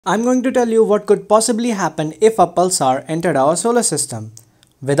I'm going to tell you what could possibly happen if a pulsar entered our solar system.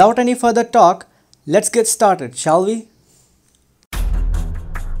 Without any further talk, let's get started, shall we?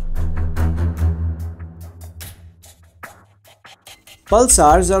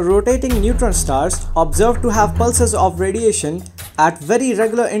 Pulsars are rotating neutron stars observed to have pulses of radiation at very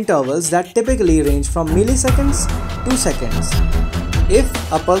regular intervals that typically range from milliseconds to seconds. If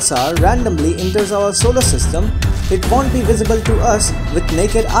a pulsar randomly enters our solar system, it won't be visible to us with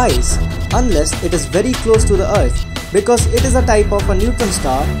naked eyes unless it is very close to the Earth, because it is a type of a neutron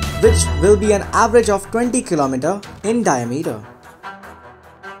star which will be an average of 20 km in diameter.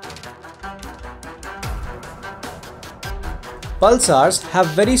 Pulsars have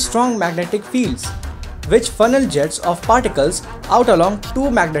very strong magnetic fields, which funnel jets of particles out along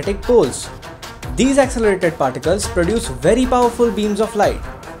two magnetic poles. These accelerated particles produce very powerful beams of light.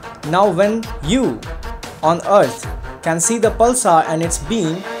 Now when you, on Earth, can see the pulsar and its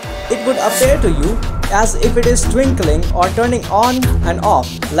beam, it would appear to you as if it is twinkling or turning on and off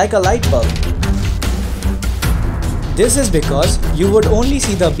like a light bulb. This is because you would only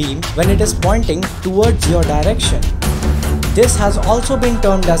see the beam when it is pointing towards your direction. This has also been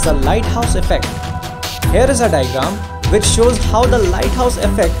termed as the lighthouse effect. Here is a diagram which shows how the lighthouse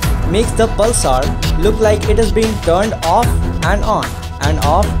effect makes the pulsar look like it is being turned off and on and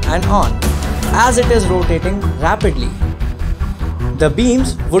off and on as it is rotating rapidly. The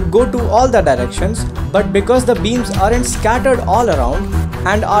beams would go to all the directions, but because the beams aren't scattered all around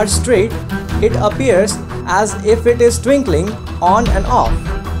and are straight, it appears as if it is twinkling on and off.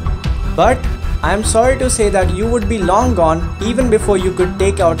 But I am sorry to say that you would be long gone even before you could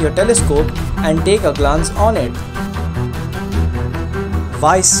take out your telescope and take a glance on it.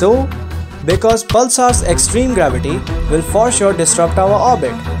 Why so? Because pulsar's extreme gravity will for sure disrupt our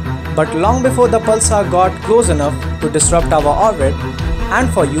orbit. But long before the pulsar got close enough to disrupt our orbit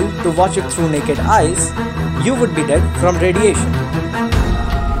and for you to watch it through naked eyes, you would be dead from radiation.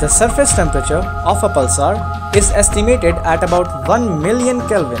 The surface temperature of a pulsar is estimated at about 1 million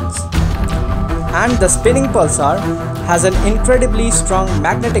kelvins. And the spinning pulsar has an incredibly strong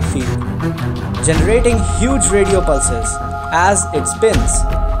magnetic field, generating huge radio pulses as it spins.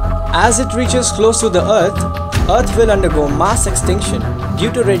 As it reaches close to the Earth will undergo mass extinction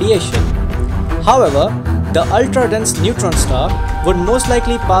due to radiation. However, the ultra-dense neutron star would most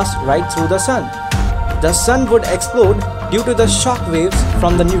likely pass right through the Sun. The Sun would explode due to the shock waves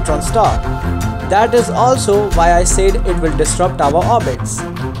from the neutron star. That is also why I said it will disrupt our orbits.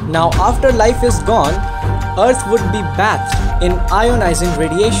 Now after life is gone, Earth would be bathed in ionizing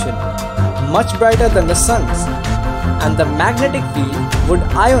radiation, much brighter than the Sun's, and the magnetic field would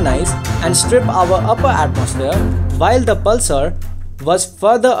ionize and strip our upper atmosphere while the pulsar was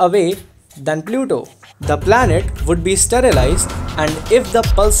further away than Pluto. The planet would be sterilized, and if the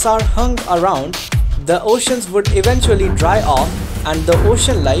pulsar hung around, the oceans would eventually dry off and the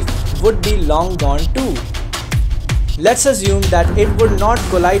ocean life would be long gone too. Let's assume that it would not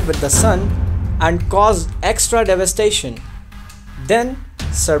collide with the Sun and cause extra devastation. Then,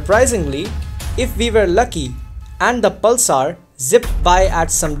 surprisingly, if we were lucky and the pulsar zipped by at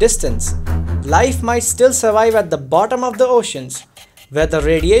some distance, life might still survive at the bottom of the oceans, where the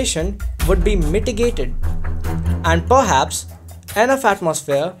radiation would be mitigated, and perhaps enough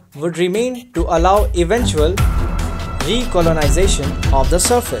atmosphere would remain to allow eventual recolonization of the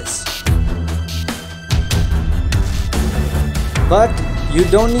surface. But you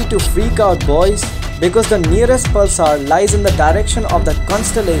don't need to freak out, boys, because the nearest pulsar lies in the direction of the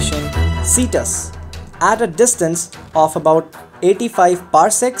constellation Cetus, at a distance of about 85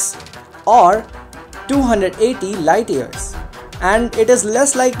 parsecs or 280 light years, and it is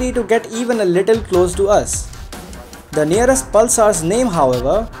less likely to get even a little close to us. The nearest pulsar's name,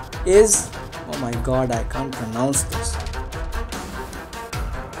 however, is, oh my god, I can't pronounce this.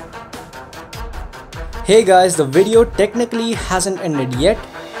 Hey guys, the video technically hasn't ended yet.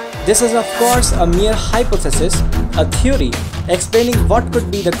 This is of course a mere hypothesis, a theory explaining what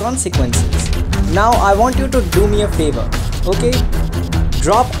could be the consequences. Now I want you to do me a favor, okay?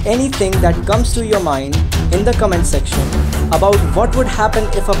 Drop anything that comes to your mind in the comment section about what would happen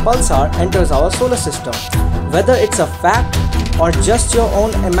if a pulsar enters our solar system. Whether it's a fact or just your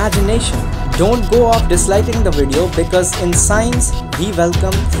own imagination. Don't go off disliking the video, because in science we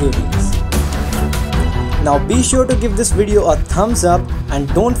welcome theories. Now be sure to give this video a thumbs up and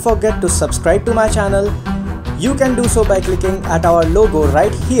don't forget to subscribe to my channel. You can do so by clicking at our logo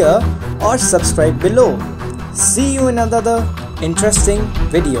right here or subscribe below. See you in another interesting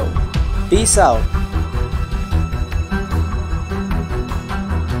video. Peace out.